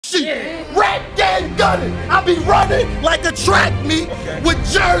sheet. Rat gang gunning. I be running like a track meet with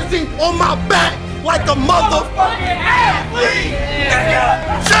jersey on my back like a motherfucking athlete.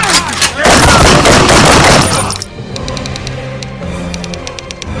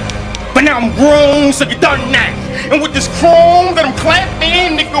 But now I'm grown, so you done that. And with this chrome that I'm clamped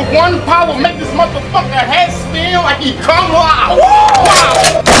in, nigga, one power make this motherfucker head spin like he come out.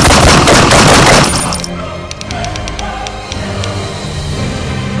 Wow.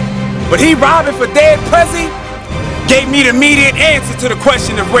 But he robbing for dead Prezi gave me the immediate answer to the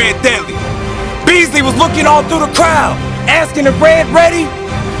question of Red Deadly. Beasley was looking all through the crowd, asking if Red ready.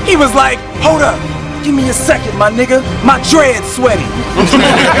 He was like, hold up, give me a second, my nigga, my dread's sweaty.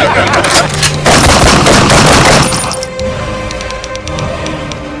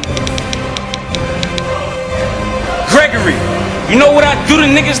 Gregory, you know what I do to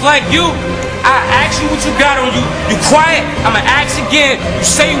niggas like you? I ask you what you got on you. You quiet, I'ma ask again. You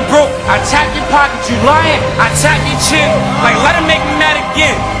say you broke, I tap your pocket. You lying, I tap your chin. Like let him make me mad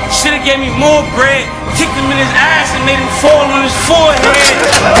again. Shoulda gave me more bread, kicked him in his ass and made him fall on his forehead.